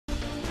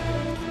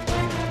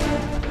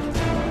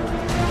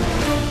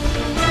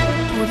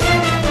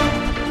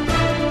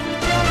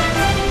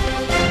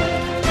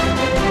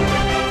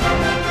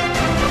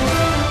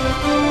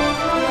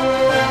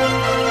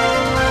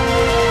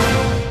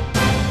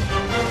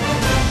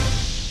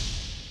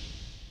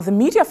The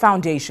Media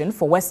Foundation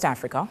for West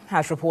Africa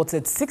has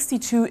reported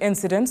 62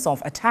 incidents of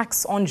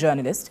attacks on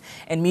journalists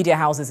and media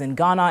houses in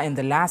Ghana in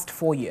the last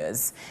 4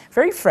 years.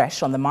 Very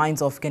fresh on the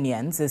minds of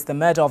Ghanaians is the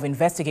murder of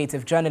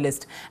investigative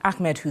journalist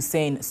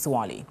Ahmed-Hussein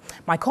Suale.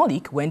 My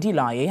colleague Wendy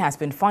Laryea has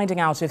been finding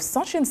out if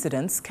such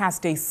incidents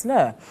cast a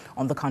slur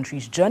on the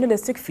country's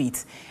journalistic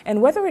feat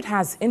and whether it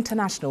has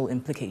international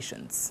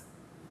implications.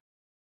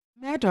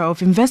 Murder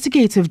of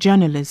investigative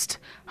journalist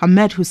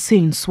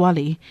Ahmed-Hussein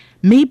Suale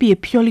may be a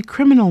purely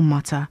criminal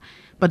matter,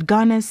 but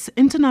Ghana's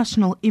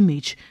international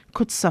image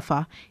could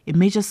suffer a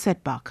major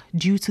setback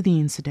due to the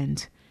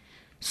incident.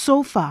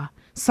 So far,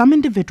 some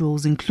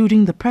individuals,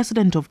 including the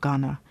President of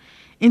Ghana,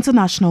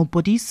 international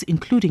bodies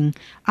including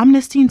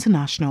Amnesty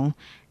International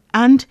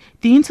and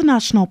the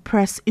International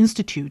Press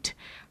Institute,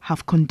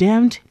 have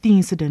condemned the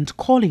incident,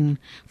 calling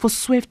for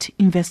swift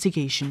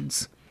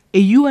investigations. A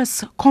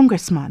U.S.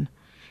 congressman,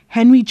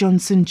 Henry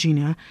Johnson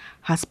Jr.,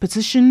 has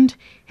petitioned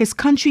his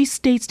country's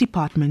State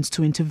Department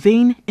to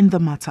intervene in the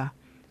matter.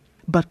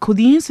 But could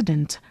the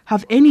incident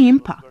have any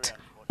impact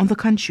on the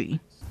country?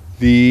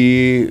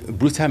 The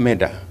brutal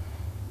murder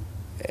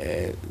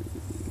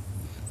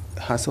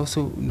has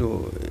also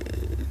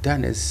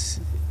done us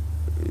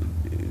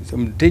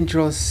some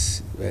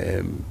dangerous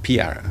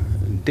PR,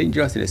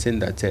 dangerous in the sense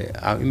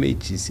that our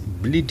image is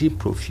bleeding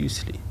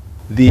profusely.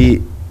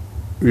 The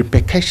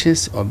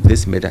repercussions of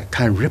this murder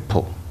can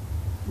ripple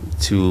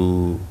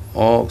to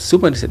all,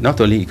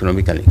 not only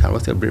economically, can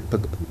also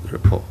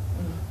ripple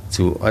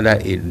to other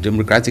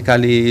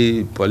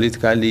democratically,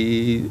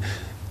 politically,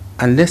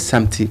 unless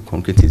something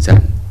concrete is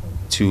done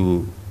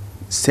to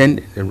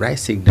send the right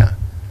signal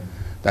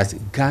that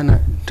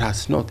Ghana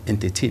does not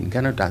entertain,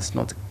 Ghana does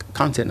not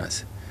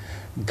countenance.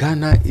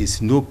 Ghana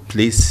is no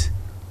place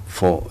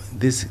for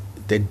this,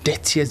 the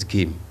dirtiest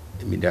game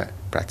in media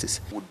practice.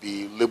 Would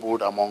be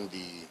labeled among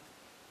the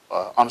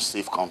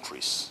unsafe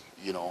countries,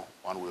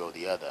 one way or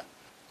the other.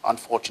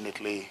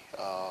 Unfortunately,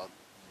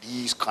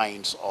 these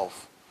kinds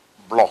of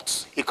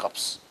blots,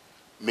 hiccups,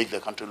 make the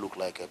country look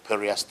like a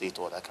pariah state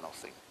or that kind of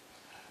thing.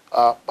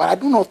 But I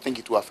do not think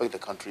it will affect the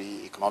country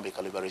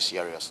economically very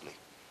seriously,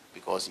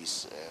 because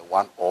it's a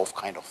one-off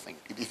kind of thing.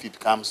 If it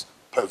becomes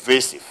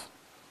pervasive,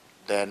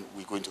 then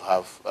we're going to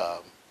have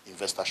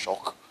investor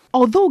shock.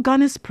 Although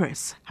Ghana's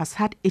press has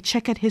had a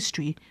checkered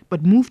history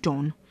but moved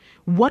on,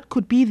 what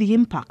could be the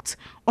impact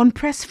on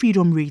press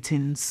freedom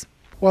ratings?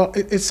 Well,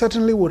 it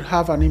certainly would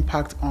have an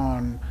impact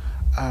on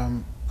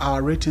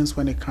our ratings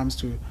when it comes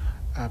to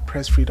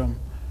press freedom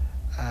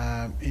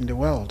in the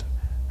world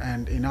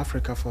and in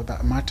Africa for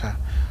that matter.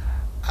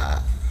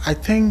 I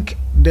think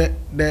the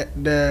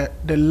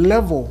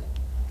level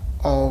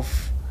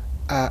of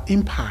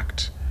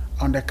impact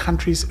on the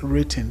country's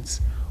ratings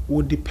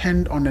would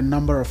depend on a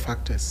number of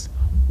factors.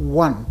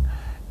 One,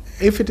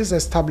 if it is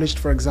established,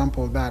 for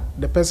example, that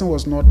the person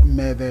was not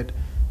murdered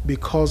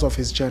because of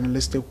his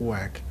journalistic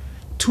work.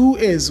 Two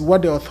is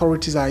what the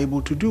authorities are able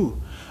to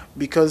do,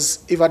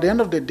 because if at the end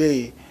of the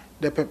day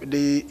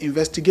the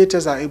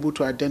investigators are able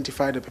to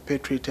identify the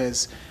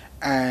perpetrators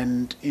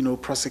and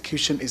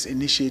prosecution is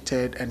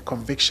initiated and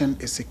conviction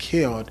is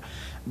secured,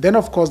 then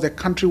of course the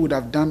country would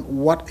have done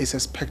what is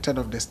expected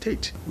of the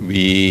state.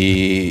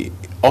 We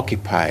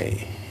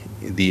occupy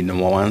the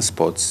 #1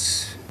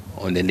 spots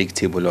on the league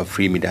table of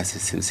free media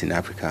systems in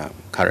Africa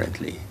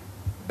currently.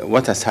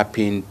 What has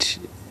happened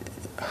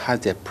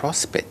has a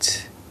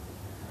prospect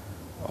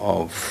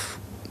of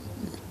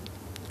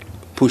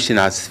pushing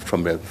us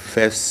from the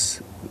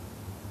first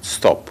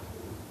stop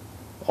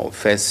or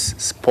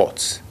first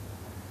spot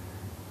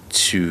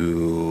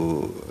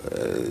to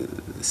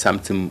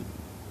something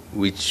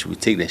which will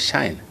take the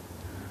shine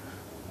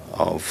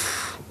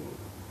of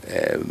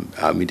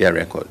our media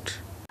record.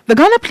 The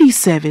Ghana Police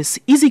Service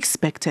is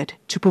expected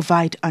to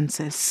provide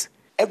answers.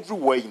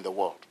 Everywhere in the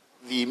world,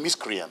 the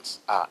miscreants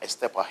are a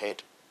step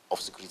ahead of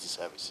security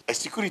service. A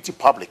security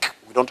public,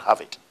 we don't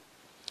have it.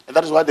 And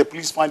that is why the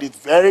police find it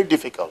very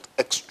difficult,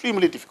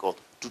 extremely difficult,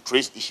 to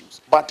trace issues.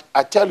 But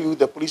I tell you,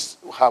 the police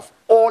have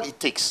all it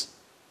takes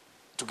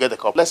to get the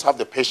cop. Let's have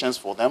the patience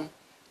for them.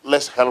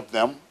 Let's help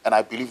them. And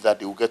I believe that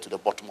they will get to the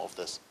bottom of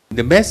this.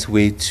 The best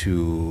way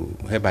to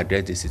help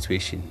address the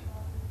situation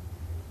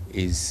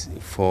is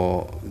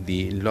for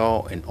the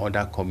law and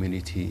order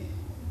community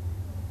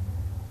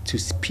to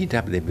speed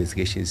up the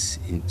investigations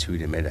into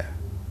the murder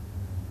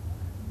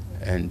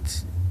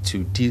and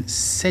to deal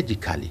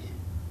surgically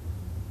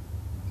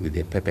with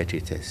the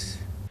perpetrators.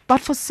 But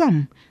for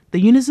some, the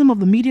unionism of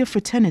the media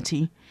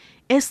fraternity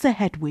is the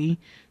headway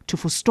to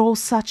forestall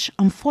such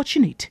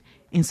unfortunate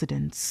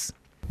incidents.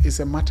 It's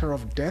a matter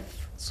of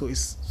death, so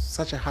it's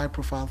such a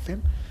high-profile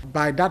thing.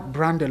 By that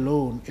brand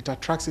alone, it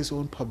attracts its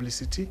own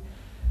publicity.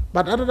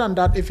 But other than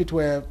that, if it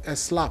were a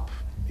slap,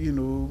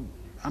 an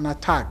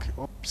attack,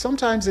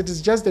 sometimes it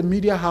is just the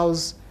media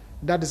house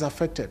that is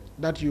affected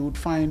that you would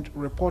find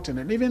reporting,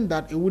 and even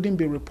that it wouldn't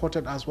be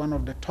reported as one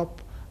of the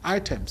top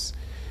items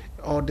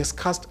or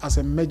discussed as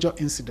a major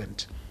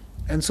incident.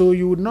 And so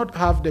you would not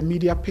have the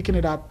media picking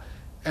it up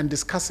and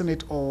discussing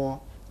it or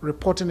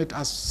reporting it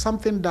as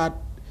something that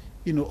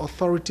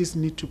authorities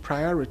need to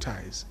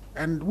prioritize.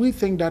 And we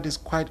think that is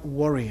quite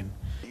worrying.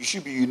 You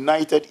should be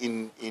united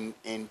in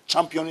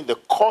championing the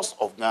cause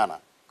of Ghana,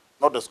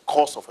 not the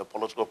cause of a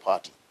political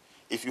party.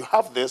 If you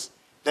have this,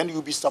 then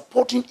you'll be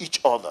supporting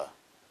each other.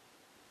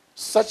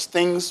 Such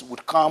things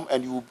would come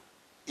and you,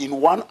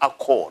 in one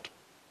accord,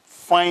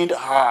 find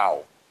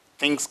how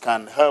things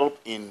can help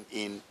in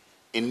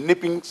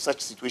nipping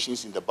such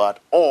situations in the bud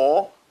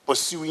or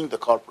pursuing the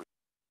culprit.